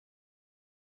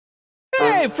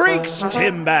Hey freaks,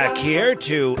 Tim back here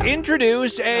to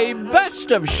introduce a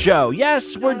best of show.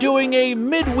 Yes, we're doing a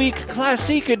midweek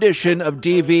classic edition of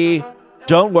DV.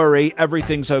 Don't worry,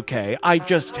 everything's okay. I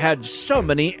just had so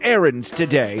many errands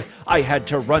today. I had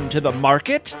to run to the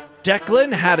market.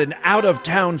 Declan had an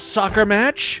out-of-town soccer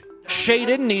match.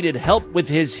 Shaden needed help with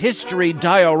his history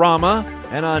diorama.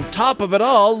 And on top of it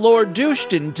all, Lord Douche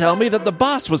didn't tell me that the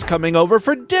boss was coming over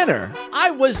for dinner.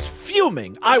 I was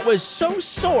fuming. I was so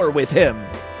sore with him.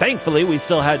 Thankfully, we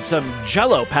still had some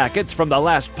Jell-O packets from the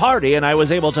last party, and I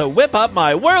was able to whip up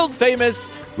my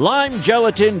world-famous lime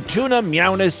gelatin tuna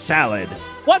meowness salad.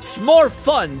 What's more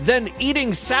fun than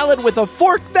eating salad with a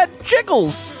fork that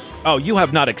jiggles? Oh, you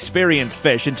have not experienced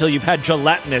fish until you've had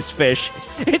gelatinous fish.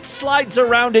 It slides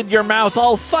around in your mouth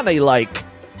all funny-like.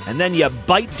 And then you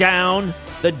bite down,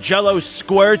 the Jell-O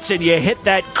squirts, and you hit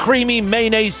that creamy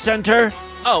mayonnaise center.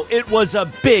 Oh, it was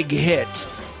a big hit.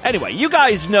 Anyway, you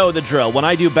guys know the drill. When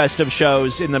I do best of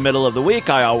shows in the middle of the week,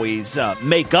 I always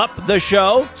make up the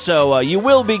show. So you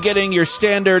will be getting your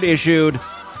standard issued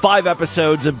 5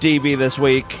 episodes of DV this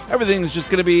week. Everything's just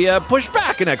going to be pushed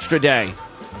back an extra day.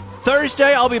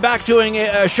 Thursday, I'll be back doing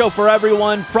a show for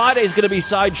everyone. Friday's going to be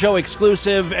Sideshow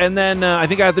exclusive, and then I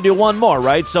think I have to do one more,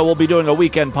 right? So we'll be doing a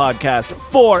weekend podcast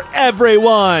for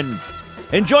everyone.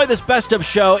 Enjoy this best of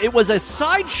show. It was a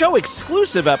Sideshow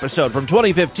exclusive episode from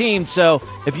 2015, so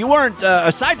if you weren't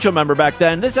a Sideshow member back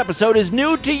then, this episode is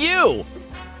new to you.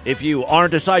 If you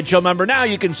aren't a Sideshow member now,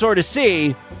 you can sort of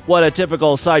see what a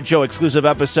typical Sideshow exclusive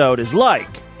episode is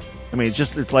like. I mean,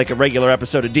 it's like a regular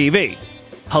episode of DV.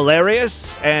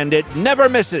 Hilarious, and it never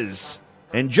misses.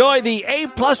 Enjoy the A+++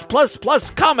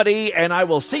 comedy, and I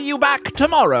will see you back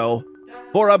tomorrow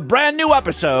for a brand new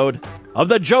episode of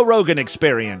The Joe Rogan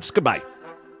Experience. Goodbye.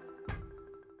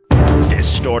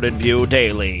 Distorted View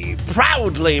Daily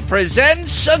proudly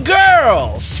presents a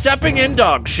girl stepping in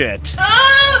dog shit. Was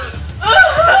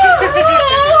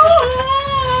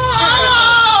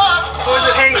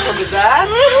it hanging from his ass?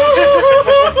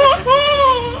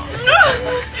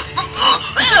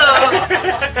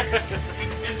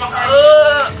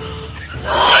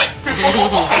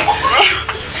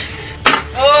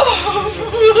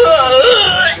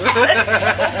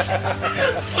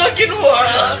 Fucking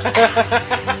world.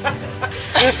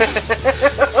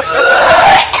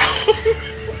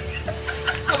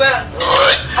 Come out.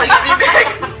 Get me back.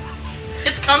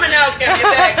 It's coming out. Get me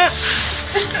back.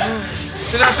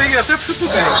 They're not big enough. They're poo-poo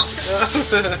bags.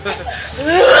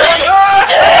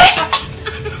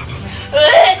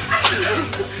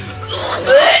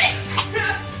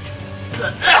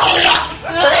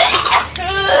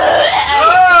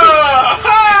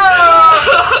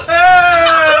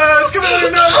 Come on,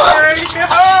 no,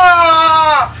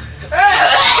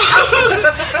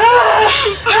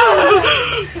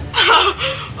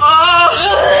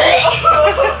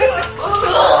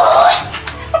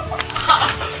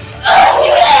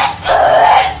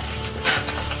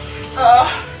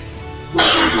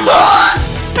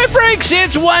 Hey freaks,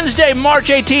 it's Wednesday, March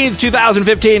 18th,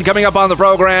 2015. Coming up on the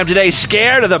program today,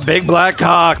 Scared of the Big Black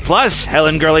Cock. Plus,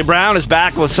 Helen Gurley Brown is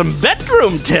back with some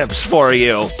bedroom tips for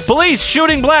you. Police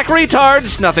shooting black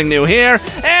retards, nothing new here.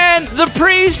 And the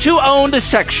priest who owned a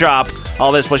sex shop.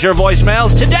 All this plus your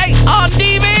voicemails today on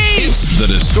DV. It's the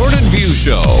Distorted View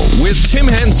Show with Tim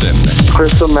Henson.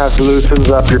 Crystal meth loosens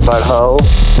up your butthole.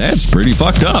 That's pretty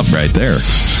fucked up right there.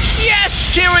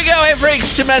 Yes, here we go. Hey,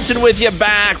 freaks, Tim Henson with you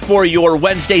back for your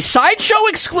Wednesday Sideshow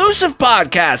exclusive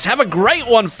podcast. Have a great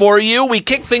one for you. We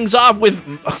kick things off with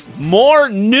more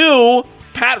new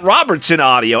Pat Robertson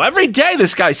audio. Every day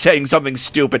this guy's saying something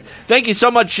stupid. Thank you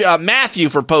so much, Matthew,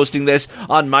 for posting this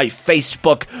on my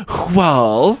Facebook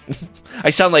wall.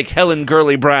 I sound like Helen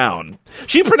Gurley Brown.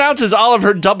 She pronounces all of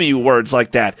her W words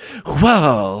like that.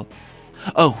 Well,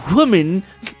 a woman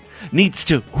needs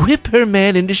to whip her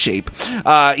man into shape.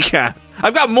 Yeah.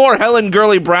 I've got more Helen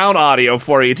Gurley Brown audio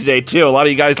for you today, too. A lot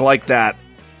of you guys like that.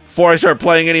 Before I start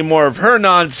playing any more of her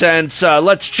nonsense,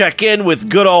 let's check in with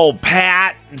good old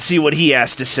Pat and see what he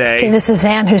has to say. Okay, this is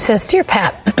Ann who says, Dear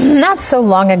Pat, not so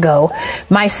long ago,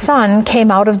 my son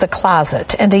came out of the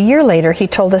closet, and a year later he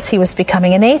told us he was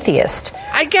becoming an atheist.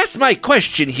 I guess my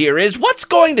question here is, what's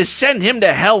going to send him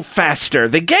to hell faster,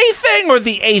 the gay thing or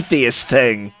the atheist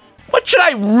thing? What should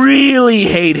I really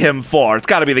hate him for? It's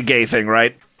got to be the gay thing,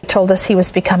 right? He told us he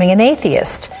was becoming an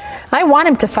atheist. I want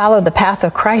him to follow the path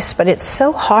of Christ, but it's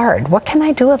so hard. What can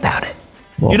I do about it?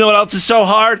 You know what else is so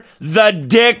hard? The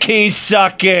dick he's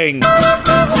sucking.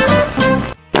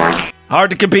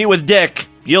 Hard to compete with Dick.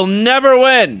 You'll never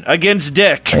win against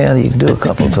Dick. Well, you can do a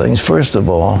couple of things. First of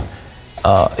all,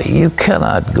 You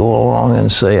cannot go along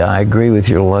and say, I agree with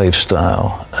your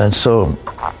lifestyle. And so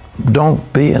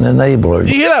don't be an enabler.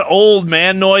 You hear that old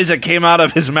man noise that came out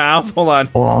of his mouth? Hold on.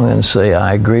 Go along and say,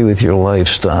 I agree with your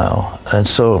lifestyle. And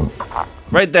so...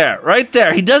 Right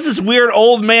there. He does this weird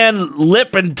old man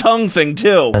lip and tongue thing,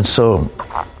 too. And so...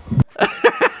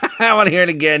 I want to hear it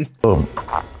again.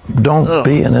 Don't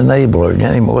be an enabler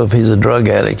anymore. If he's a drug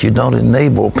addict, you don't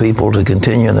enable people to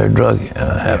continue their drug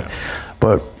habit.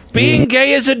 But being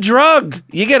gay is a drug.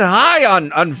 You get high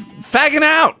on fagging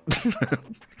out.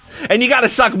 And you got to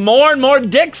suck more and more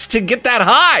dicks to get that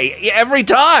high every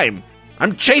time.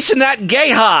 I'm chasing that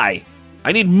gay high.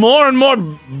 I need more and more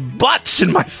butts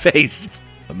in my face.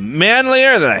 The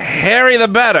manlier, the hairy, the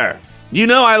better. You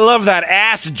know I love that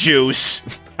ass juice.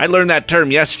 I learned that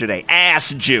term yesterday,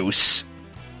 ass juice.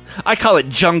 I call it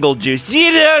jungle juice.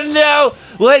 You don't know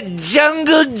what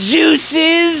jungle juice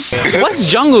is?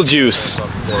 What's jungle juice?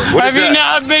 Have you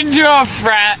not been to a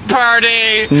frat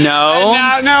party? No. And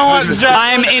not know what jungle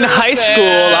I'm in high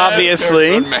school,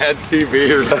 obviously. Mad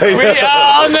TV or something. We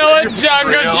all know what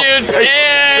jungle juice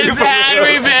is. Had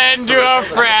we been to a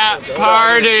frat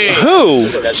party?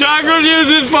 Who? Jungle juice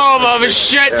is full of a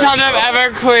shit ton of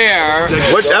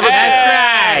Everclear. Which Everclear?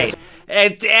 That's right.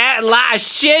 It's a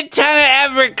shit ton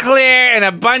of Everclear and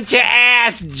a bunch of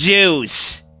ass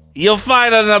juice. You'll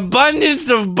find an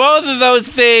abundance of both of those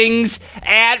things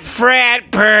at frat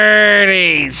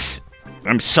parties.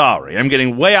 I'm sorry, I'm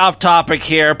getting way off topic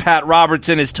here. Pat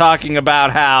Robertson is talking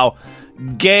about how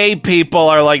gay people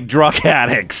are like drug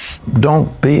addicts.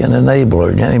 don't be an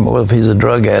enabler anymore. If he's a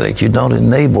drug addict, you don't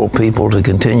enable people to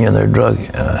continue their drug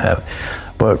habit.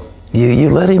 But you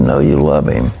let him know you love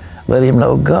him. Let him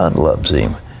know God loves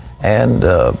him. And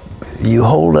you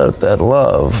hold out that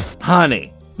love.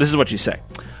 Honey, this is what you say.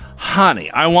 Honey,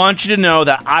 I want you to know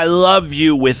that I love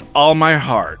you with all my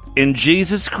heart. And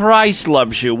Jesus Christ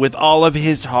loves you with all of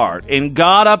his heart. And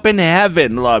God up in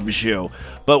heaven loves you.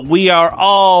 But we are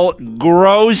all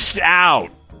grossed out.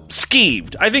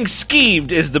 Skeeved. I think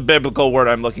skeeved is the biblical word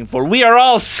I'm looking for. We are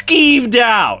all skeeved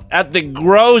out at the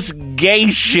gross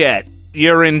gay shit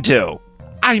you're into.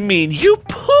 I mean, you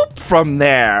poop from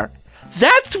there.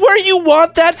 That's where you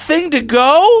want that thing to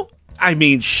go? I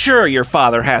mean, sure, your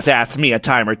father has asked me a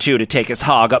time or two to take his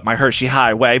hog up my Hershey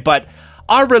Highway, but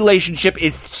our relationship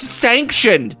is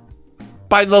sanctioned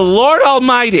by the Lord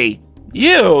Almighty.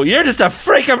 You're just a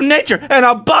freak of nature, an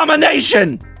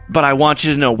abomination. But I want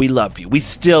you to know we love you. We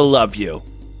still love you,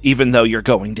 even though you're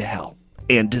going to hell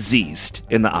and diseased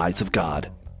in the eyes of God.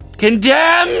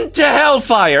 Condemned to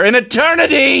hellfire, in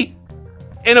eternity,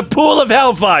 in a pool of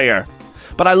hellfire.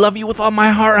 But I love you with all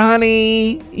my heart,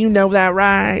 honey. You know that,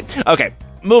 right? Okay,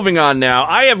 moving on now.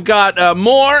 I have got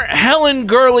more Helen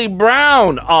Gurley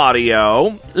Brown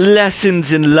audio.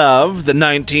 Lessons in Love, the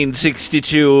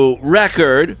 1962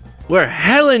 record, where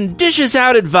Helen dishes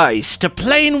out advice to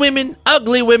plain women,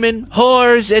 ugly women,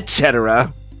 whores,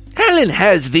 etc. Helen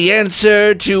has the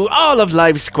answer to all of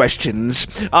life's questions.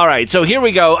 All right, so here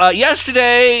we go.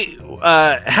 Yesterday,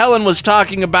 Helen was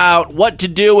talking about what to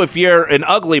do if you're an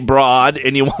ugly broad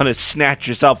and you want to snatch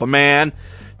yourself a man.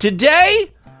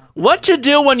 Today, what to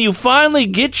do when you finally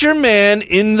get your man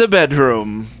in the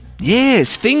bedroom.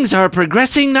 Yes, things are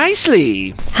progressing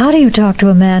nicely. How do you talk to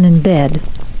a man in bed?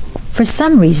 For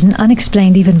some reason,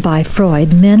 unexplained even by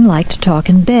Freud, men like to talk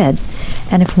in bed.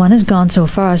 And if one has gone so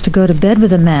far as to go to bed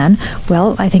with a man,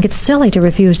 well, I think it's silly to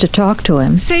refuse to talk to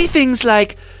him. Say things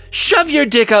like, shove your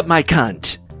dick up my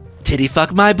cunt, titty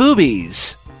fuck my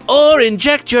boobies, or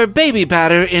inject your baby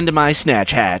powder into my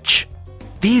snatch hatch.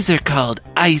 These are called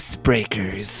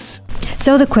icebreakers.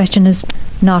 So the question is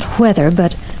not whether,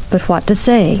 but what to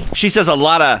say. She says a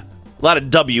lot of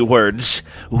W words.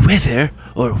 Whether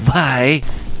or why.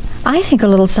 I think a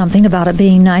little something about it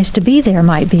being nice to be there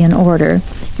might be in order.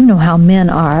 You know how men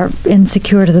are,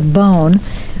 insecure to the bone.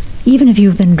 Even if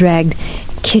you've been dragged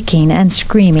kicking and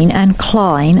screaming and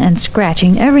clawing and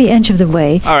scratching every inch of the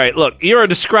way. All right, look, you're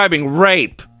describing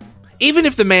rape. Even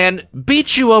if the man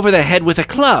beat you over the head with a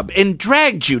club and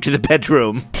dragged you to the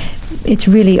bedroom. It's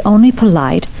really only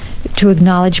polite to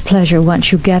acknowledge pleasure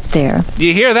once you get there.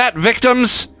 You hear that,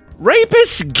 victims?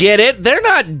 Rapists get it. They're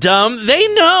not dumb.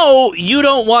 They know you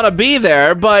don't want to be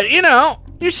there, but,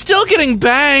 you're still getting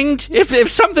banged.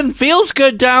 If something feels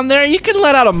good down there, you can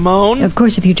let out a moan. Of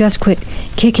course, if you just quit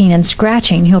kicking and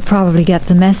scratching, he'll probably get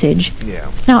the message.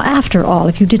 Yeah. Now, after all,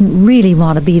 if you didn't really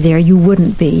want to be there, you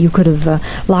wouldn't be. You could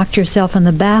have locked yourself in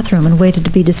the bathroom and waited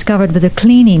to be discovered with a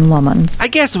cleaning woman. I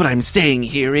guess what I'm saying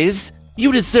here is,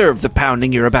 you deserve the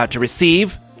pounding you're about to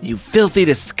receive. You filthy,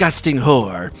 disgusting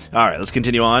whore. All right, let's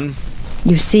continue on.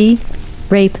 You see,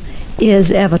 rape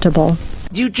is evitable.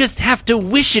 You just have to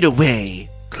wish it away.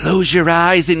 Close your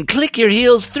eyes and click your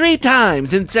heels 3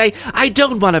 times and say, I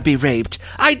don't want to be raped.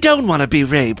 I don't want to be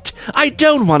raped. I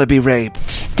don't want to be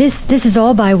raped. This is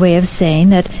all by way of saying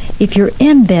that if you're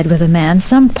in bed with a man,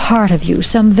 some part of you,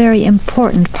 some very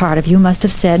important part of you must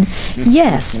have said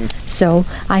yes. So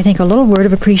I think a little word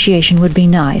of appreciation would be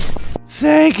nice.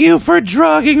 Thank you for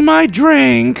drugging my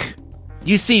drink.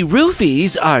 You see,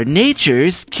 roofies are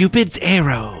nature's Cupid's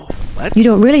arrow. What? You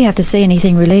don't really have to say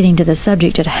anything relating to the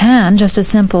subject at hand, just a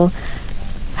simple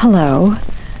hello.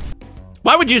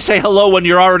 Why would you say hello when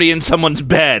you're already in someone's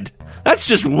bed? That's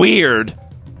just weird.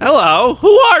 Hello,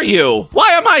 who are you?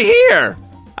 Why am I here?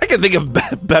 I can think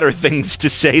of better things to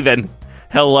say than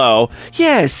hello.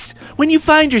 Yes, when you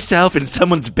find yourself in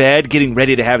someone's bed getting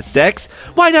ready to have sex,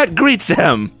 why not greet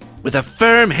them with a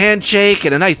firm handshake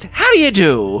and a nice how do you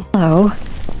do? Hello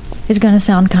is going to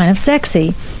sound kind of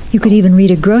sexy. You could even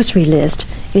read a grocery list.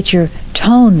 It's your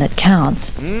tone that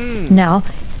counts. Now,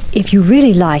 if you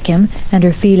really like him and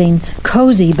are feeling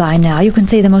cozy by now, you can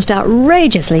say the most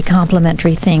outrageously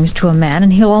complimentary things to a man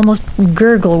and he'll almost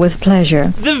gurgle with pleasure.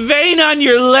 The vein on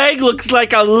your leg looks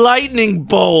like a lightning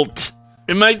bolt.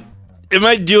 Am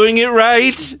I doing it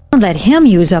right? Don't let him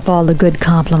use up all the good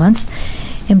compliments.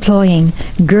 Employing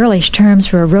girlish terms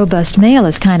for a robust male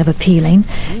is kind of appealing.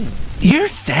 You're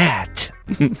fat.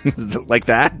 Like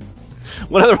that?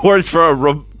 What other words for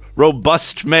a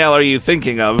robust male are you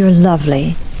thinking of? You're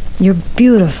lovely. You're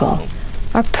beautiful.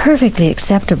 Are perfectly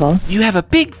acceptable. You have a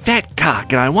big fat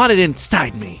cock and I want it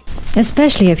inside me.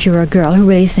 Especially if you're a girl who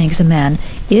really thinks a man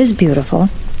is beautiful.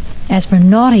 As for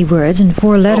naughty words and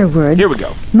 4-letter words, here we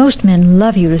go. Most men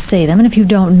love you to say them, and if you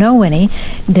don't know any,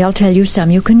 they'll tell you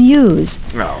some you can use.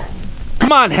 Oh.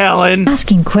 Come on, Helen.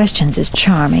 Asking questions is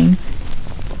charming.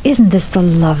 Isn't this the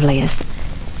loveliest?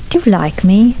 Do you like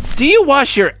me? Do you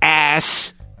wash your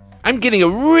ass? I'm getting a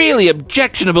really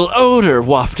objectionable odor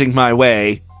wafting my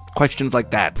way. Questions like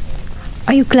that.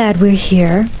 Are you glad we're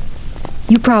here?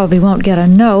 You probably won't get a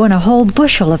no in a whole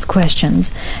bushel of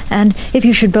questions. And if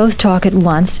you should both talk at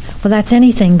once, well, that's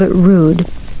anything but rude.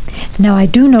 Now, I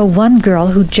do know one girl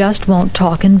who just won't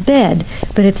talk in bed,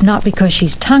 but it's not because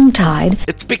she's tongue-tied.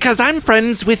 It's because I'm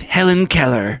friends with Helen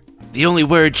Keller. The only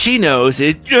word she knows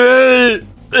is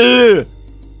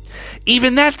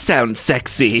Even that sounds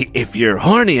sexy if you're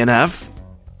horny enough.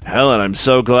 Helen, I'm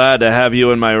so glad to have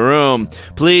you in my room.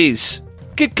 Please,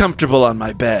 get comfortable on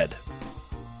my bed.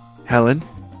 Helen?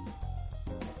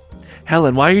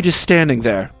 Helen, why are you just standing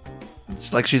there?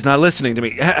 It's like she's not listening to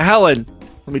me. Helen!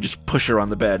 Let me just push her on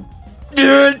the bed.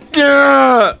 There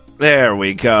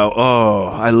we go. Oh,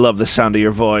 I love the sound of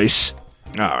your voice.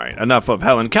 All right, enough of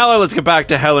Helen Keller. Let's get back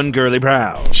to Helen Gurley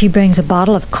Brown. She brings a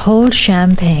bottle of cold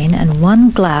champagne and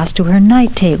 1 glass to her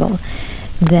night table.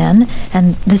 Then,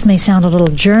 and this may sound a little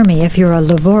germy if you're a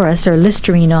Livorus or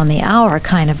Listerine on the hour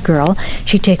kind of girl,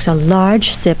 she takes a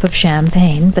large sip of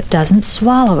champagne but doesn't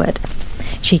swallow it.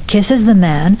 She kisses the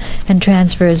man and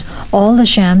transfers all the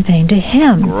champagne to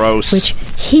him, gross, which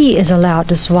he is allowed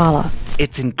to swallow.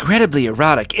 It's incredibly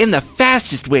erotic and the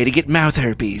fastest way to get mouth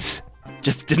herpes.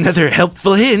 Just another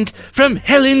helpful hint from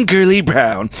Helen Gurley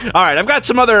Brown. All right, I've got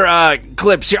some other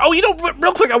clips here. Oh,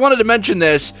 real quick, I wanted to mention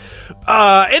this.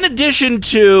 In addition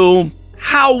to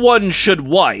how one should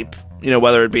wipe,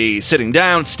 whether it be sitting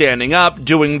down, standing up,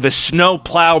 doing the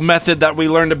snowplow method that we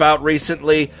learned about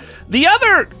recently, the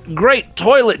other great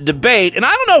toilet debate, and I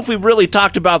don't know if we've really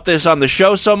talked about this on the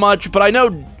show so much, but I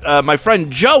know my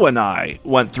friend Joe and I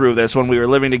went through this when we were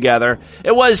living together.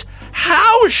 It was,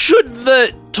 how should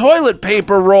the toilet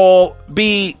paper roll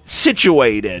be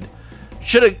situated?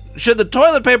 Should the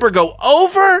toilet paper go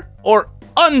over or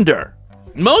under?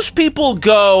 Most people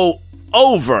go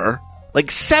over. Like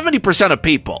 70% of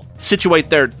people situate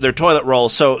their toilet roll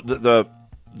so the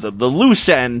loose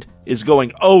end is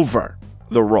going over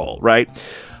the roll, right?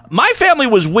 My family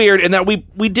was weird in that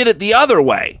we did it the other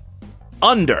way,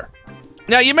 under.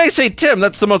 Now, you may say, Tim,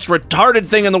 that's the most retarded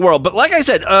thing in the world. But like I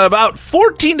said, about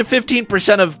 14 to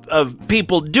 15% of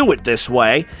people do it this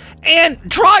way.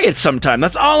 And try it sometime.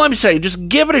 That's all I'm saying. Just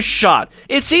give it a shot.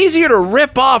 It's easier to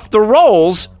rip off the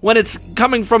rolls when it's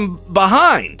coming from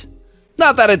behind.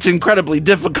 Not that it's incredibly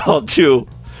difficult to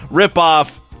rip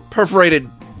off perforated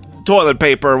toilet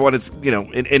paper when it's,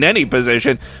 in any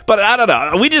position. But I don't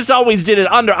know. We just always did it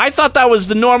under. I thought that was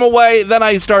the normal way. Then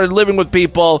I started living with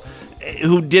people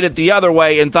who did it the other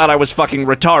way and thought I was fucking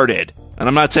retarded. And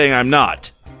I'm not saying I'm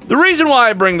not. The reason why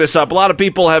I bring this up, a lot of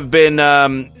people have been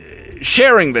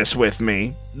sharing this with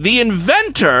me. The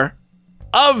inventor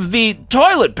of the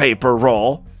toilet paper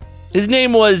roll, his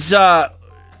name was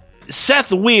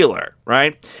Seth Wheeler,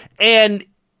 right? And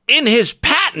in his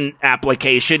patent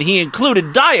application, he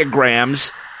included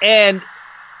diagrams, and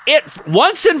it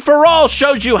once and for all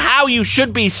shows you how you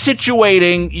should be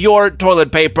situating your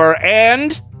toilet paper,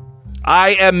 and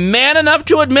I am man enough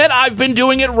to admit I've been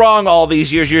doing it wrong all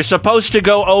these years. You're supposed to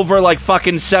go over like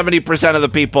fucking 70% of the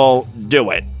people do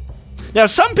it. Now,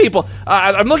 some people,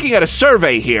 I'm looking at a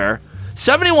survey here,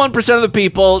 71% of the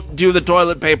people do the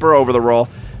toilet paper over the roll,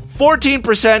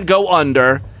 14% go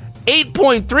under,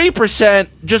 8.3%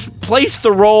 just place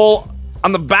the roll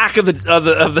on the back of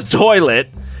the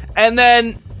toilet, and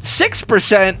then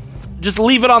 6% just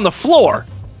leave it on the floor.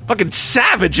 Fucking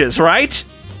savages, right?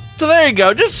 So there you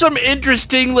go. Just some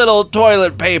interesting little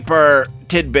toilet paper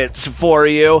tidbits for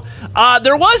you.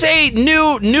 There was a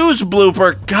new news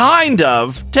blooper, kind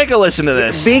of. Take a listen to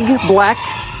this. Big black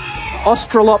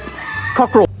Australorp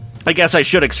cockerel. I guess I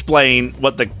should explain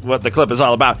what the clip is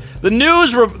all about.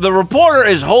 The reporter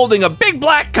is holding a big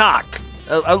black cock,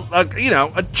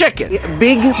 a chicken.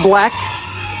 Big black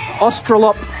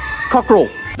Australorp cockerel.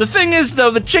 The thing is,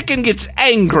 though, the chicken gets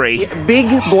angry. Big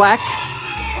black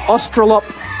Australorp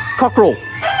cockerel.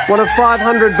 One of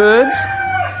 500 birds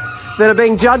that are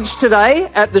being judged today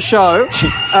at the show.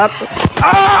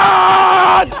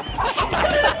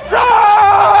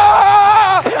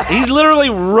 He's literally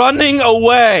running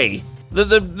away.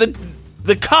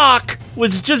 The cock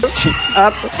was just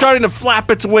starting to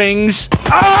flap its wings.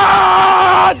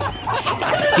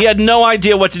 He had no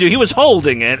idea what to do. He was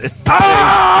holding it. He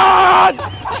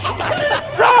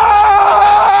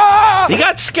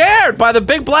got scared by the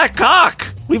big black cock.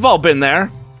 We've all been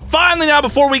there. Finally, now,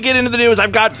 before we get into the news,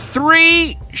 I've got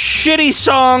 3 shitty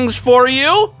songs for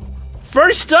you.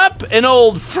 First up, an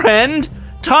old friend,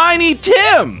 Tiny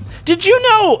Tim. Did you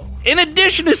know, in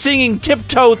addition to singing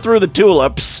Tiptoe Through the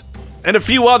Tulips and a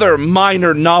few other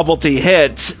minor novelty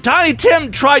hits, Tiny Tim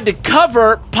tried to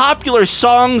cover popular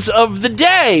songs of the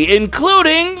day,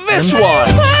 including this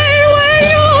one.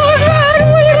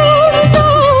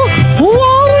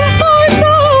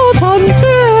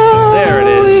 There it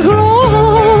is. Well,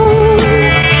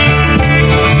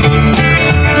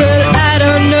 I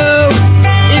don't know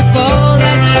if all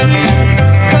that's true,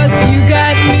 'cause you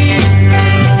got me,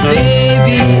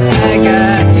 baby, I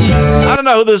got you. I don't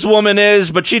know who this woman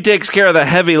is, but she takes care of the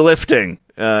heavy lifting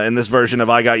in this version of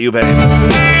I Got You, Babe.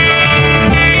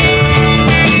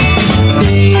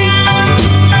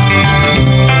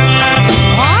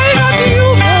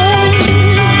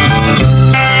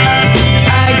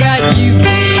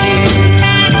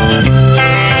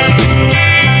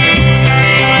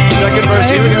 Second verse,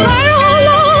 here we go.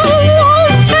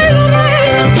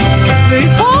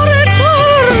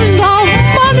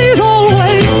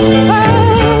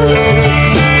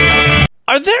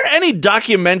 Are there any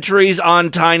documentaries on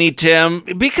Tiny Tim?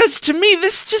 Because to me,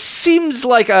 this just seems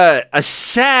like a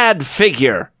sad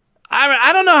figure.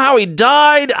 I don't know how he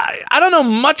died. I don't know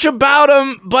much about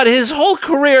him, but his whole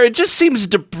career, it just seems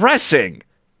depressing.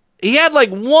 He had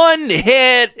like one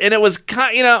hit, and it was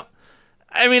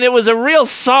it was a real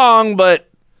song, but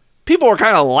people were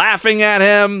kind of laughing at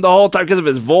him the whole time because of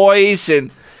his voice,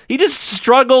 and he just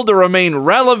struggled to remain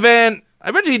relevant.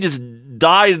 I bet he just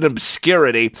died in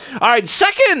obscurity. All right,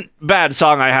 second bad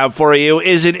song I have for you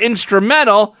is an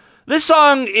instrumental. This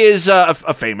song is a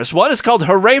famous one. It's called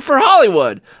Hooray for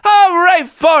Hollywood. Hooray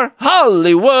for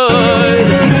Hollywood.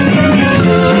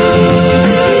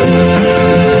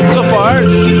 So far,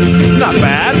 it's not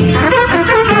bad.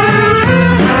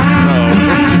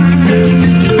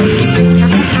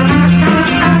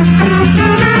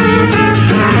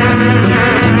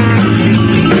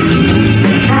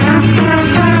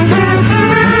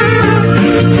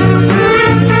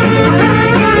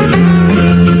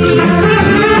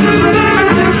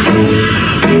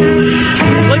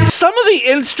 Some of the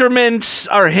instruments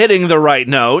are hitting the right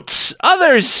notes,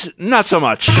 others not so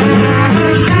much. I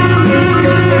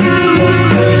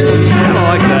don't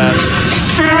like that.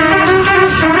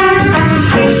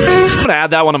 I'm gonna add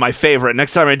that one to my favorite.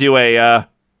 Next time I do a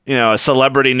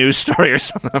celebrity news story or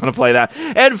something, I'm gonna play that.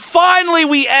 And finally,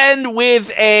 we end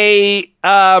with a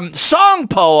song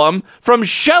poem from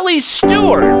Shelley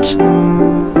Stewart.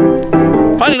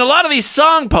 Finding a lot of these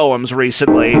song poems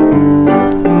recently.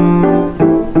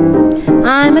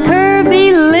 I'm a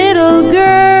curvy little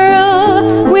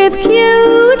girl with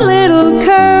cute little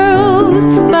curls,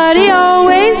 but he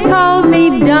always calls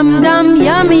me dum-dum,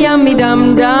 yummy, yummy,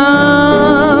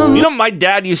 dum-dum. You know, my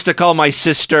dad used to call my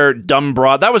sister Dumb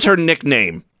Broad. That was her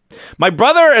nickname. My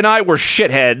brother and I were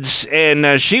shitheads,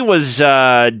 and she was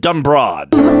Dumb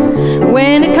Broad.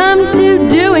 When it comes to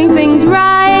doing things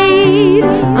right,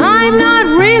 I'm not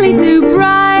really too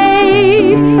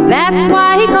bright. That's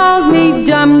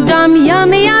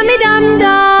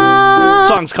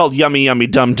song's called Yummy Yummy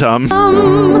Dum Dum.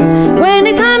 When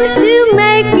it comes to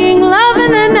making love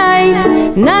in the night,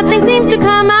 nothing seems to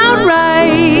come out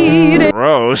right.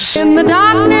 Gross. In the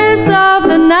darkness of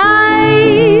the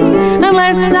night,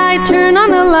 unless I turn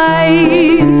on the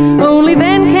light, only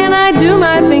then can I do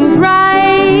my things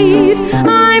right.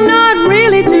 I'm not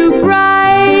really too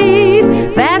bright.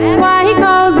 That's why he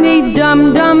calls me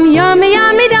Dum Dum Yummy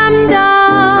Yummy Dum Dum.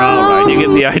 All right, you get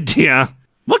the idea.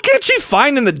 What can't she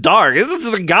find in the dark? This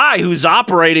is the guy who's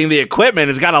operating the equipment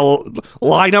has got to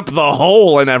line up the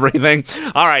hole and everything.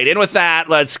 All right, and with that,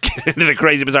 let's get into the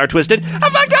crazy, bizarre, twisted, and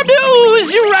fucked up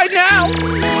news you right now.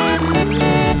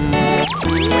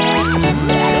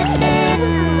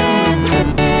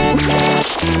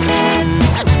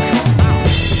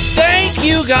 Thank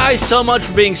you guys so much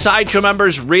for being Sideshow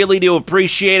members. Really do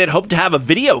appreciate it. Hope to have a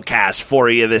video cast for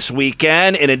you this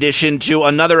weekend, in addition to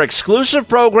another exclusive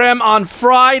program on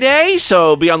Friday,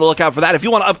 so be on the lookout for that. If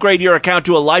you want to upgrade your account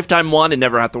to a lifetime one and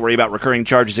never have to worry about recurring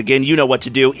charges again, you know what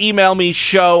to do. Email me,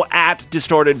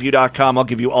 show@distortedview.com. I'll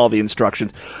give you all the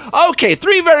instructions. Okay,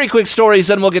 3 very quick stories,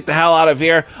 then we'll get the hell out of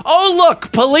here. Oh,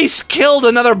 look, police killed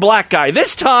another black guy.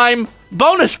 This time,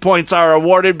 bonus points are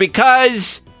awarded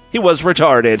because he was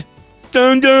retarded.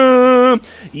 Dun dun!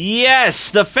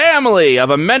 Yes, the family of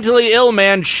a mentally ill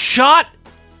man shot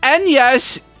and,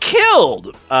 yes,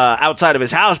 killed outside of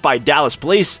his house by Dallas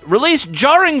police released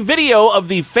jarring video of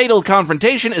the fatal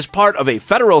confrontation as part of a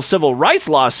federal civil rights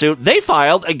lawsuit they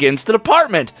filed against the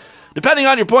department. Depending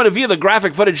on your point of view, the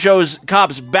graphic footage shows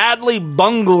cops badly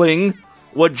bungling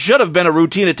what should have been a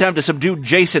routine attempt to subdue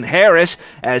Jason Harris,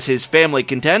 as his family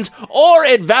contends, or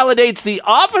it validates the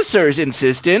officer's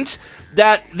insistence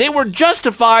that they were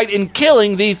justified in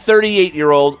killing the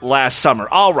 38-year-old last summer.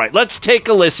 All right, let's take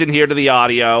a listen here to the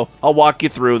audio. I'll walk you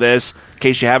through this in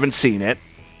case you haven't seen it.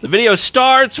 The video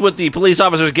starts with the police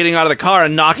officers getting out of the car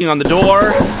and knocking on the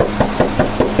door.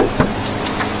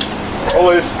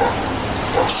 Police.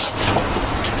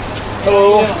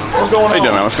 Hello. What's going on? How you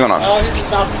doing, man? What's going on? Oh, this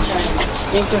is off the chain.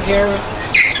 Incoherent.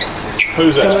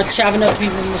 Who's that? Chopping up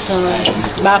people in the sun.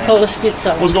 Bipolar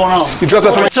schizo. What's going on? You dropped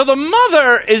that for me. So the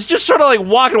mother is just sort of like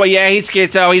walking away. Yeah, he's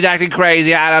schizo. He's acting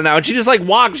crazy. I don't know. And she just like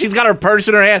walks. She's got her purse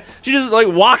in her hand. She's just like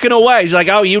walking away. She's like,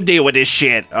 oh, you deal with this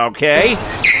shit, okay?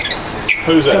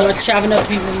 Who's that? Chopping up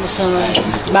people in the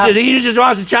sun. He just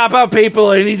wants to chop up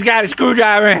people, and he's got a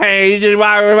screwdriver. Hey, he just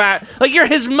like, you're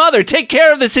his mother. Take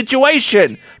care of the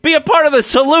situation. Be a part of the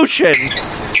solution.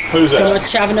 Who's that?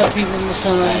 Chopping up people in the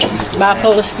sun.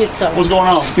 Bipolar schizo. What's going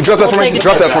on? You dropped that for me.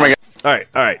 Drop that for me. All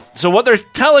right. So what they're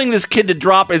telling this kid to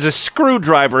drop is a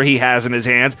screwdriver he has in his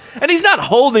hands, and he's not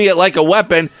holding it like a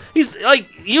weapon. He's like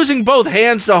using both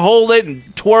hands to hold it and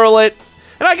twirl it.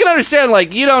 And I can understand,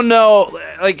 like, you don't know,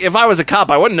 like, if I was a cop,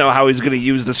 I wouldn't know how he's going to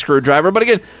use the screwdriver. But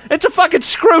again, it's a fucking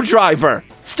screwdriver.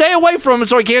 Stay away from him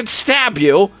so he can't stab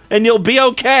you, and you'll be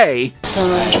okay.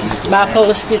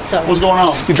 Bipolar schizo. What's going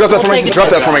on? You dropped that for me. Drop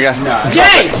that for me, guy.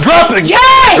 Jay! Drop it!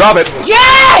 Jay! Drop it!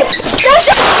 Jay!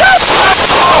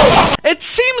 It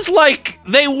seems like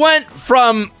they went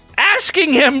from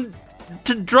asking him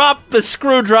to drop the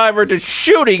screwdriver to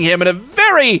shooting him in a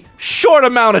very short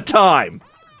amount of time.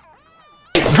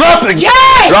 Drop it!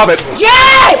 Jay! Drop it!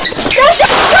 Jay!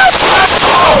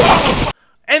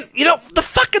 And, you know, the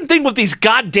fucking thing with these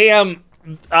goddamn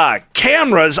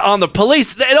cameras on the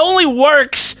police, it only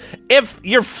works if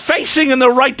you're facing in the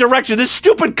right direction. This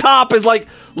stupid cop is, like,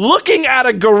 looking at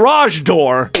a garage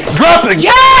door. Drop it!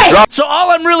 Jay! So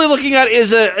all I'm really looking at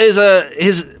is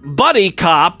his buddy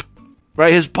cop,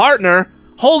 right, his partner,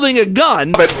 holding a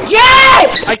gun. But Jay!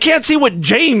 I can't see what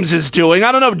James is doing.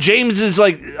 I don't know if James is,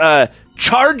 like,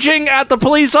 charging at the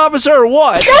police officer or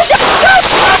what. Drop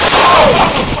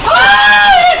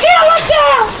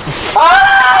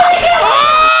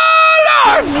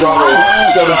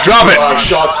it!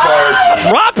 Shots fired.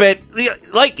 Drop it?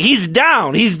 Like, he's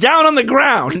down. He's down on the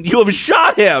ground. You have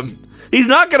shot him. He's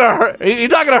not gonna hurt. He's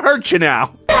not gonna hurt you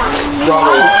now.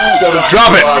 Bravo, 7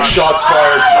 Drop it! shots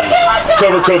fired.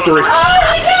 Cover code 3.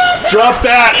 Drop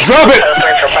that! Drop it!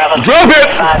 Drop it!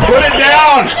 Put it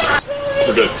down!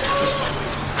 We're good.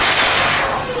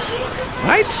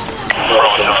 Right?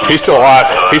 He's still alive.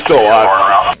 He's still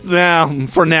alive. Well,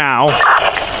 for now.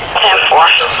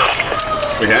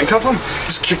 We handcuff him?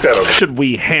 Just kick that over. Should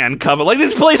we handcuff him? Like,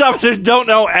 these police officers don't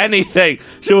know anything.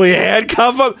 Should we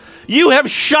handcuff him? You have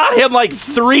shot him like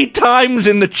 3 times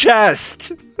in the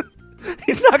chest.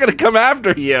 He's not going to come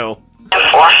after you.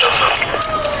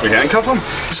 We handcuff him?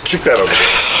 Just kick that over.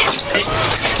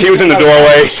 He was in the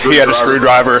doorway. He had a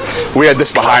screwdriver. We had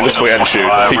this behind us. We had to shoot.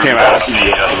 He came at us.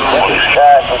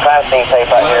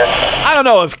 I don't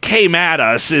know if came at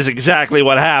us is exactly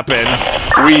what happened.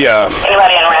 We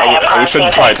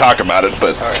shouldn't probably talk about it,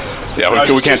 but yeah,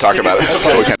 we can't talk about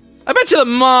it. We can't. I bet you the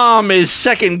mom is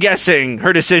second-guessing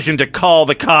her decision to call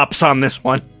the cops on this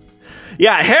one.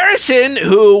 Yeah, Harrison,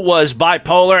 who was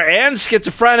bipolar and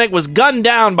schizophrenic, was gunned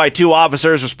down by two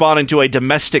officers responding to a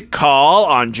domestic call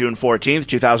on June 14th,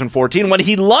 2014, when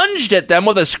he lunged at them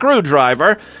with a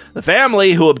screwdriver. The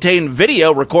family, who obtained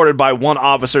video recorded by one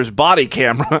officer's body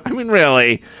camera. I mean,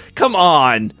 really? Come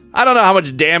on. I don't know how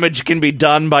much damage can be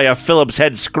done by a Phillips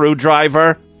head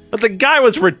screwdriver. But the guy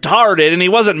was retarded, and he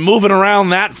wasn't moving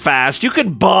around that fast. You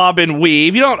could bob and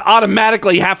weave. You don't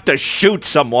automatically have to shoot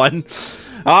someone.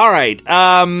 All right.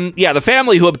 The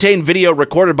family, who obtained video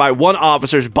recorded by one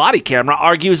officer's body camera,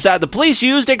 argues that the police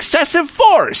used excessive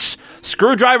force.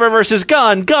 Screwdriver versus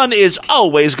gun. Gun is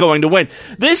always going to win.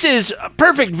 This is a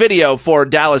perfect video for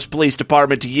Dallas Police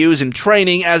Department to use in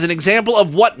training as an example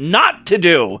of what not to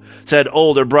do, said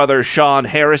older brother Sean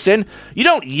Harrison. You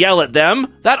don't yell at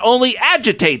them. That only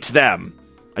agitates them.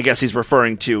 I guess he's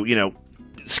referring to,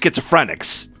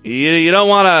 schizophrenics. You don't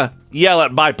want to yell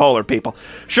at bipolar people.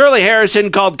 Shirley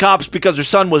Harrison called cops because her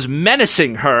son was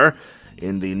menacing her.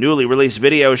 In the newly released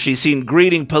video, she's seen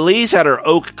greeting police at her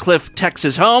Oak Cliff,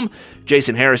 Texas home.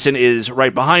 Jason Harrison is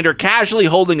right behind her, casually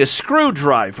holding a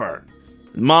screwdriver.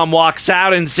 Mom walks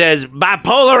out and says,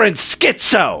 bipolar and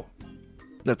schizo.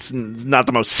 That's not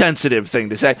the most sensitive thing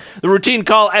to say. The routine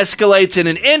call escalates in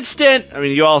an instant. I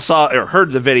mean, you all saw or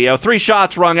heard the video. 3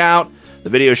 shots rung out. The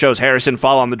video shows Harrison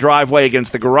fall on the driveway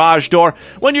against the garage door.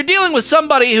 When you're dealing with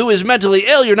somebody who is mentally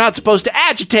ill, you're not supposed to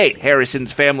agitate,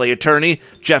 Harrison's family attorney,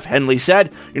 Jeff Henley,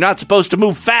 said. You're not supposed to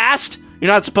move fast.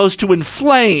 You're not supposed to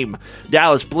inflame.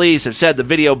 Dallas police have said the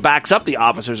video backs up the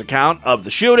officer's account of the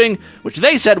shooting, which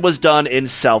they said was done in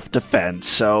self-defense.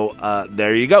 So,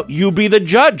 there you go. You be the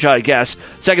judge, I guess.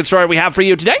 Second story we have for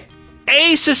you today.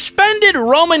 A suspended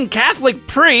Roman Catholic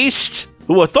priest,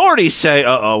 who authorities say,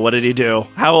 what did he do?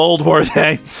 How old were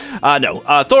they?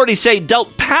 Authorities say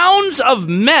dealt pounds of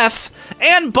meth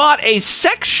and bought a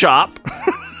sex shop.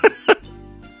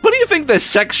 What do you think the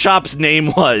sex shop's name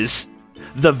was?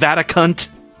 The Vatican?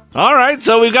 All right,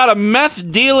 so we've got a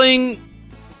meth-dealing,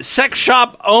 sex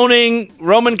shop-owning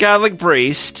Roman Catholic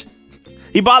priest.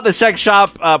 He bought the sex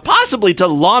shop possibly to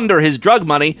launder his drug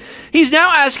money. He's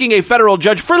now asking a federal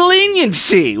judge for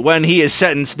leniency when he is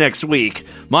sentenced next week.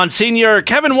 Monsignor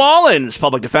Kevin Wallins,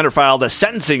 public defender, filed a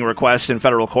sentencing request in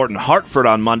federal court in Hartford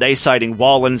on Monday, citing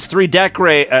Wallins'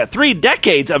 3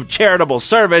 decades of charitable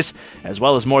service, as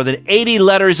well as more than 80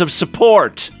 letters of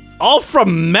support. All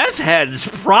from meth heads,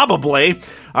 probably.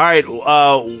 All right,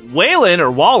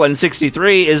 Wallin,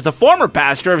 63, is the former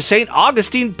pastor of St.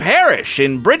 Augustine Parish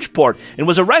in Bridgeport and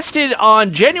was arrested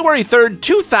on January 3rd,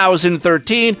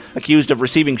 2013, accused of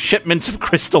receiving shipments of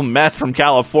crystal meth from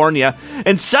California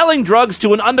and selling drugs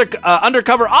to an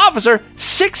undercover officer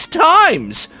 6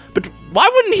 times. But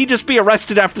why wouldn't he just be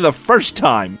arrested after the first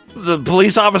time? The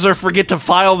police officer forget to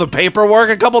file the paperwork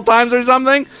a couple times or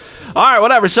something? All right,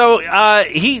 whatever. So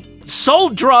he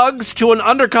sold drugs to an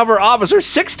undercover officer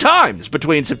 6 times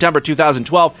between September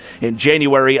 2012 and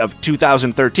January of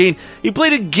 2013. He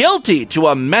pleaded guilty to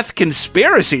a meth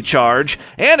conspiracy charge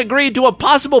and agreed to a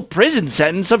possible prison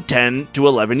sentence of 10 to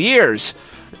 11 years.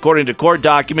 According to court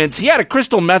documents, he had a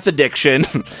crystal meth addiction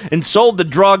and sold the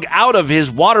drug out of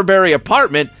his Waterbury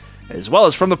apartment, as well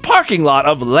as from the parking lot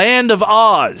of Land of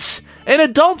Oz, an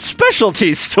adult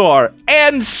specialty store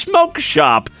and smoke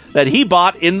shop that he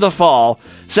bought in the fall.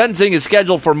 Sentencing is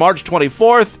scheduled for March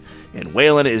 24th, and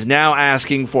Whalen is now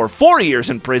asking for 4 years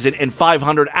in prison and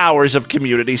 500 hours of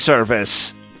community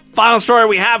service. Final story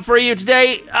we have for you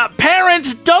today.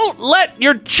 Parents, don't let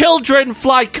your children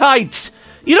fly kites.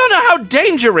 You don't know how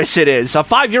dangerous it is. A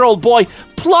 5-year-old boy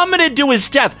plummeted to his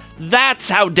death. That's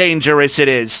how dangerous it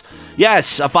is.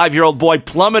 Yes, a 5-year-old boy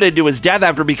plummeted to his death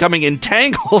after becoming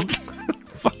entangled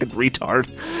fucking retard,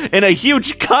 in a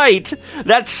huge kite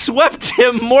that swept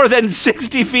him more than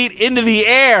 60 feet into the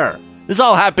air. This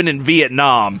all happened in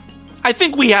Vietnam. I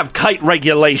think we have kite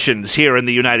regulations here in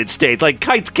the United States. Like,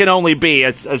 kites can only be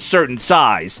a certain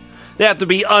size. They have to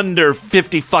be under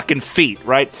 50 fucking feet,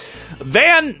 right?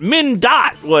 Van Minh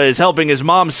Dat was helping his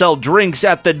mom sell drinks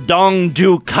at the Dong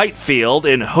Du Kite Field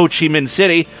in Ho Chi Minh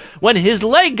City when his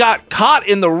leg got caught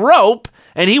in the rope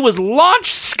and he was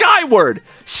launched skyward,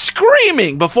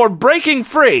 screaming before breaking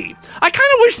free. I kind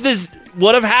of wish this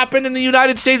would have happened in the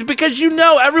United States because,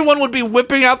 everyone would be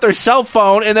whipping out their cell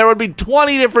phone and there would be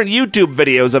 20 different YouTube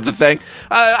videos of the thing.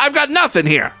 I've got nothing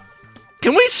here.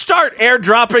 Can we start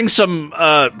airdropping some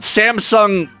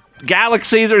Samsung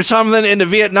Galaxies or something into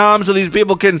Vietnam so these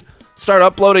people can start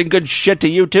uploading good shit to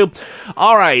YouTube?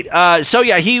 All right. So,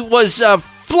 yeah, he was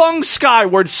flung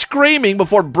skyward screaming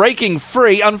before breaking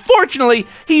free. Unfortunately,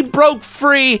 he broke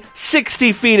free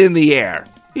 60 feet in the air.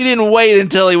 He didn't wait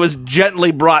until he was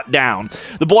gently brought down.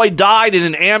 The boy died in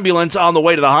an ambulance on the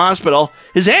way to the hospital.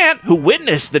 His aunt, who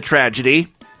witnessed the tragedy,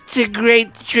 "It's a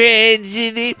great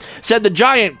tragedy," said the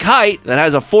giant kite that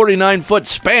has a 49-foot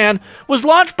span was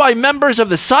launched by members of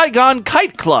the Saigon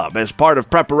Kite Club as part of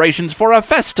preparations for a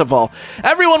festival.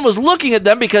 Everyone was looking at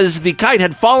them because the kite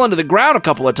had fallen to the ground a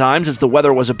couple of times as the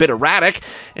weather was a bit erratic,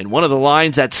 and one of the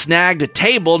lines that snagged a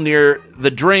table near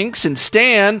the drinks and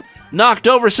stand knocked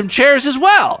over some chairs as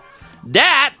well.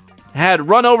 Dat had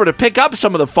run over to pick up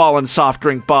some of the fallen soft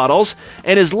drink bottles,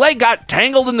 and his leg got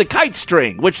tangled in the kite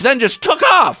string, which then just took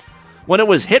off when it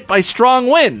was hit by strong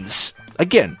winds.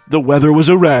 Again, the weather was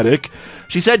erratic.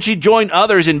 She said she joined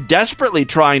others in desperately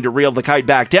trying to reel the kite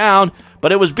back down,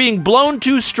 but it was being blown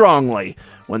too strongly.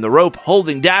 When the rope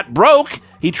holding Dat broke,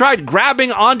 he tried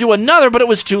grabbing onto another, but it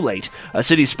was too late. A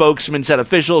city spokesman said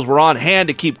officials were on hand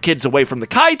to keep kids away from the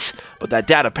kites, but that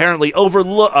Dat apparently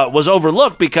was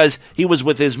overlooked because he was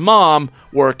with his mom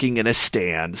working in a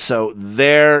stand. So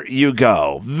there you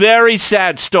go. Very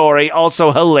sad story,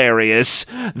 also hilarious.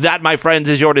 That, my friends,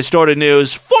 is your Distorted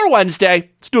News for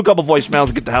Wednesday. Let's do a couple voicemails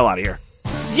and get the hell out of here.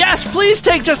 Yes, please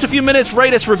take just a few minutes,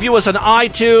 rate us, review us on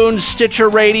iTunes, Stitcher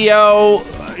Radio,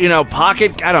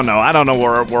 Pocket. I don't know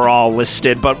where we're all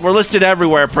listed, but we're listed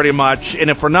everywhere pretty much. And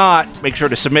if we're not, make sure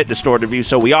to submit Distorted View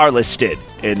so we are listed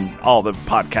in all the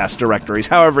podcast directories.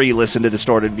 However you listen to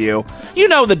Distorted View, you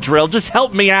know the drill. Just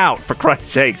help me out, for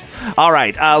Christ's sakes. All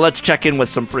right, let's check in with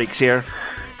some freaks here.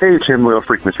 Hey, Tim, Little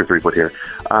Freak, Mr. Threepwood here.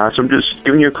 So I'm just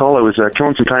giving you a call. I was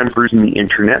killing some time cruising the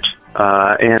internet,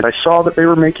 and I saw that they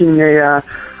were making a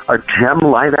Jem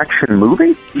live-action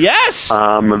movie. Yes.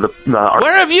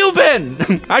 Where have you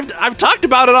been? I've talked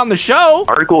about it on the show.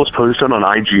 Article was posted on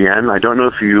IGN. I don't know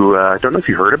if you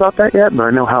heard about that yet, but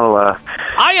I know how.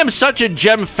 I am such a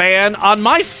Jem fan. On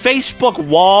my Facebook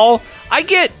wall, I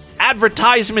get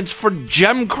advertisements for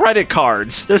Jem credit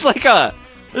cards. There's like a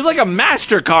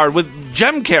MasterCard with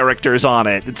Jem characters on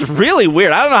it. It's really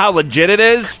weird. I don't know how legit it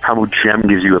is. How Jem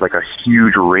gives you like a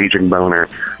huge raging boner.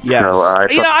 Yes. So,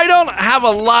 I don't have a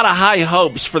lot of high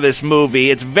hopes for this movie.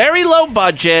 It's very low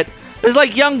budget. There's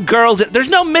like young girls. There's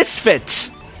no misfits.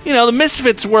 The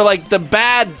misfits were like the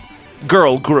bad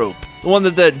girl group. The one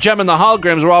that the Jem and the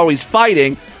Holograms were always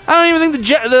fighting. I don't even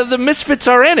think the misfits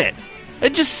are in it.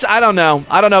 I don't know.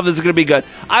 I don't know if this is going to be good.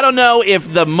 I don't know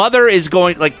if the mother is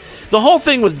going, the whole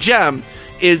thing with Jem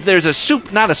is there's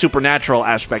not a supernatural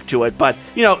aspect to it, but,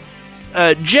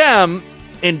 Jem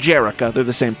and Jerrica, they're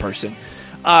the same person.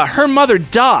 Her mother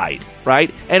died,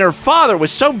 right? And her father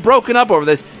was so broken up over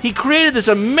this, he created this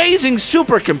amazing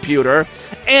supercomputer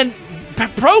and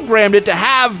programmed it to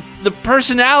have the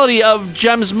personality of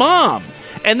Jem's mom.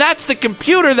 And that's the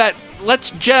computer that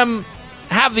lets Jem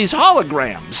have these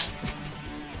holograms.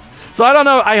 So I don't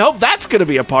know. I hope that's going to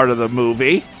be a part of the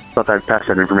movie. Thought I'd pass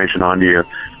that information on to you.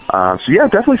 So yeah,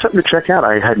 definitely something to check out.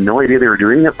 I had no idea they were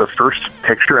doing it. The first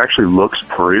picture actually looks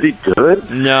pretty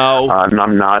good. No.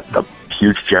 I'm not a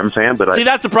huge Jem fan, but See,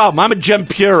 that's the problem. I'm a Jem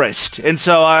purist. And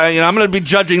so I'm going to be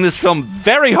judging this film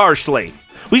very harshly.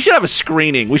 We should have a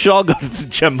screening. We should all go to the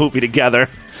Jem movie together.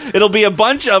 It'll be a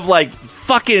bunch of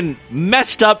fucking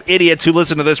messed up idiots who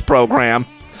listen to this program.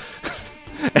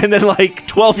 And then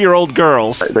 12-year-old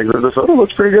girls. I think the photo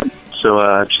looks pretty good.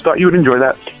 So just thought you would enjoy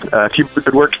that. Keep up the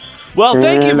good work. Well,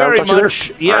 thank you very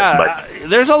much. Yeah, right,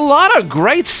 there's a lot of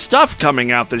great stuff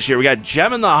coming out this year. We got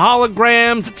Jem and the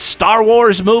Holograms, Star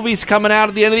Wars movies coming out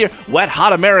at the end of the year, Wet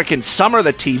Hot American Summer,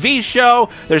 the TV show.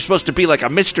 There's supposed to be a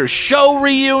Mr. Show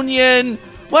reunion.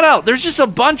 What else? There's just a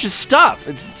bunch of stuff.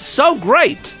 It's so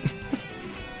great.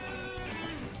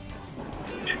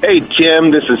 Hey,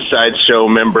 Tim, this is Sideshow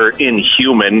member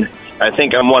Inhuman. I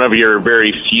think I'm one of your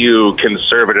very few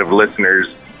conservative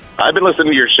listeners. I've been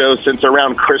listening to your show since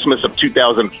around Christmas of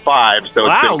 2005. So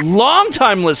wow, it's been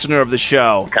long-time listener of the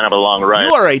show. Kind of a long ride.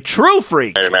 You are a true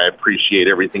freak. And I appreciate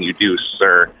everything you do,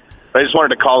 sir. I just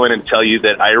wanted to call in and tell you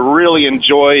that I really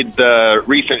enjoyed the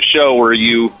recent show where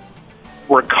you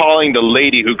were calling the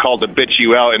lady who called to bitch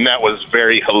you out, and that was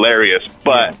very hilarious.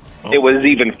 But it was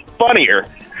even funnier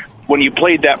when you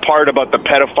played that part about the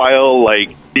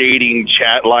pedophile, dating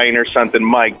chat line or something.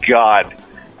 My God,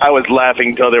 I was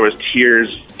laughing till there was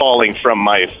tears falling from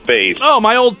my face. Oh,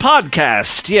 my old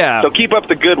podcast, yeah. So keep up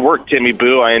the good work, Timmy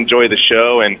Boo. I enjoy the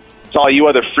show, and to all you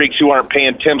other freaks who aren't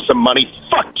paying Tim some money,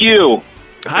 fuck you.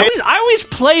 I always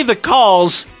play the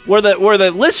calls where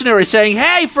the listener is saying,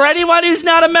 "Hey, for anyone who's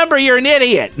not a member, you're an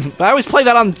idiot." I always play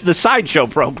that on the Sideshow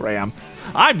program.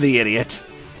 I'm the idiot.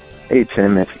 Hey,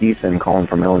 Tim, it's Ethan calling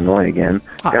from Illinois again.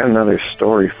 Hi. Got another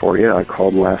story for you. I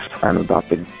called last time about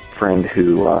the friend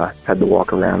who had to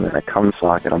walk around in a cum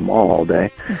sock at a mall all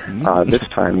day. This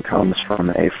time comes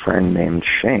from a friend named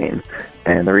Shane.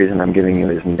 And the reason I'm giving you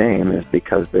his name is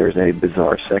because there's a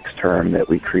bizarre sex term that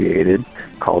we created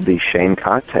called the Shane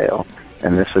cocktail.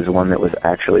 And this is one that was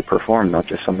actually performed, not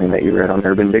just something that you read on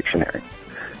Urban Dictionary.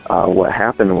 What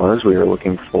happened was we were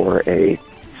looking for a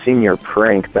senior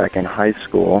prank back in high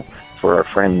school for a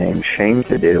friend named Shane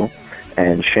to do.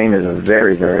 And Shane is a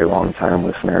very, very long-time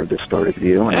listener of Distorted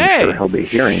View, and I'm sure he'll be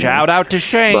hearing Shout out to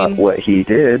Shane. But what he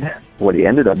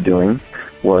ended up doing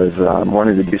was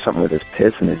wanted to do something with his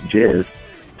piss and his jizz.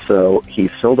 So he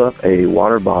filled up a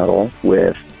water bottle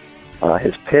with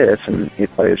his piss, and he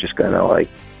thought he was just going to, like,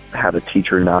 have a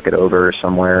teacher knock it over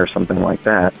somewhere or something like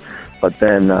that. But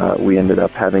then we ended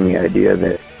up having the idea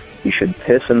that he should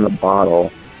piss in the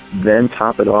bottle, then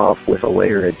top it off with a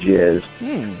layer of jizz,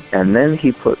 and then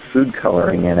he put food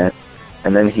coloring in it,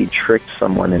 and then he tricked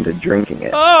someone into drinking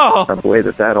it. Oh! Now, the way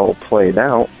that all played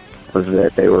out was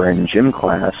that they were in gym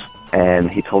class, and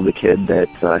he told the kid that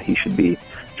he should be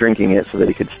drinking it so that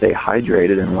he could stay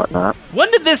hydrated and whatnot.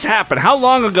 When did this happen? How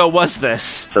long ago was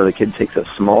this? So the kid takes a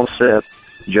small sip,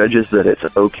 judges that it's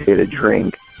okay to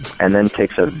drink, and then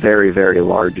takes a very, very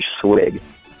large swig.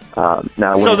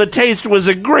 So the taste was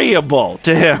agreeable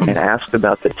to him. And asked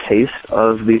about the taste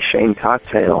of the Shane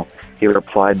cocktail, he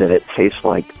replied that it tastes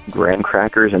like graham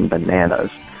crackers and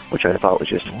bananas, which I thought was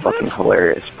just fucking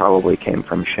hilarious. Probably came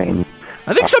from Shane.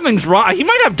 I think something's wrong. He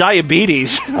might have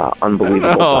diabetes.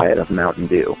 Unbelievable diet of Mountain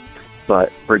Dew.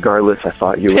 But regardless, I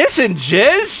thought you would... Piss and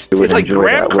jizz? It's like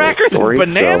graham crackers and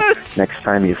bananas? So next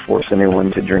time you force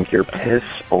anyone to drink your piss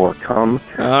or cum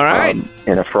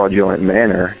in a fraudulent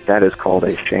manner, that is called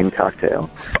a Shane cocktail.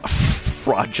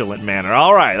 Fraudulent manner.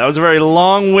 All right, that was a very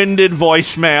long-winded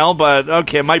voicemail, but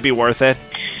okay, it might be worth it.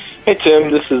 Hey,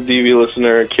 Tim, this is DV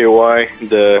listener KY,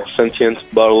 the sentient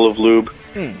bottle of lube.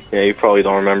 Yeah, you probably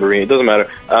don't remember me. It doesn't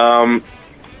matter.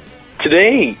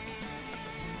 Today...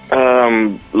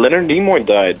 Leonard Nimoy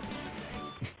died.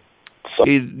 So,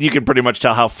 you can pretty much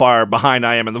tell how far behind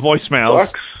I am in the voicemails.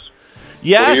 Sucks.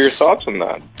 Yes. What are your thoughts on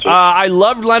that? I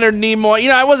loved Leonard Nimoy. You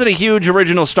know, I wasn't a huge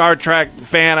original Star Trek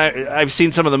fan. I've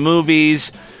seen some of the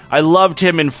movies. I loved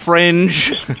him in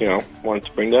Fringe. Wanted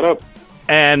to bring that up.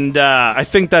 And I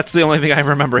think that's the only thing I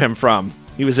remember him from.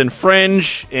 He was in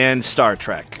Fringe and Star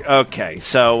Trek. Okay,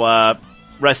 so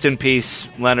rest in peace,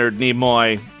 Leonard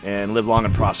Nimoy, and live long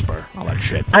and prosper. All that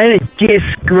shit. I'm a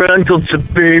disgruntled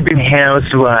suburban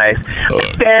housewife. I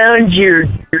found your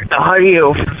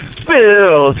audio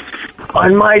filth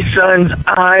on my son's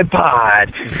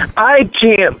iPod. I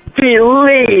can't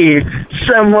believe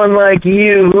someone like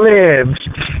you lives.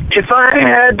 If I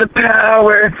had the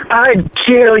power, I'd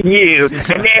kill you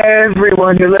and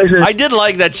everyone who listens. I did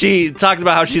like that she talked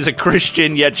about how she's a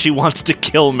Christian, yet she wants to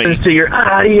kill me. To your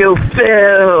audio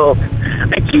filth.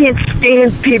 I can't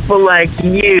stand people like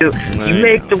you. You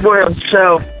make the world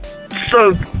so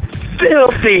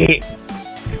filthy.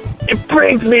 It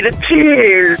brings me to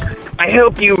tears. I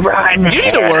hope you ride in You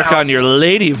need to work on your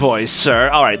lady voice, sir.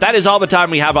 All right, that is all the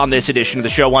time we have on this edition of the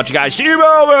show. I want you guys to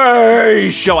email me.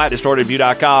 Show at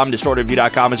DistortedView.com.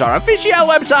 DistortedView.com is our official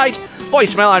website.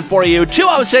 Voicemail line for you,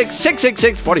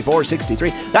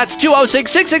 206-666-4463. That's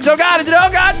 206-666. Oh, God, is it?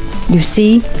 Oh, God. You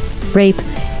see, rape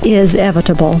is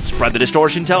inevitable. Spread the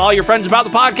distortion. Tell all your friends about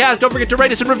the podcast. Don't forget to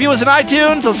rate us and review us on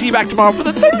iTunes. I'll see you back tomorrow for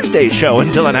the Thursday show.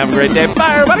 Until then, have a great day.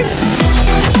 Bye, everybody.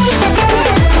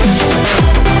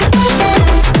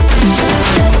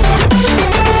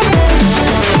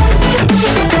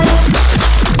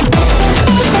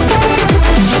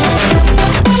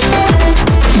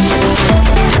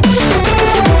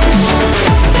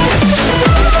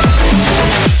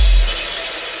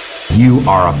 You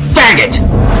are a faggot!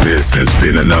 This has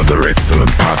been another excellent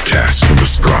podcast from the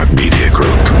Scribe Media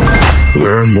Group.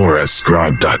 Learn more at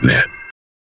scribe.net.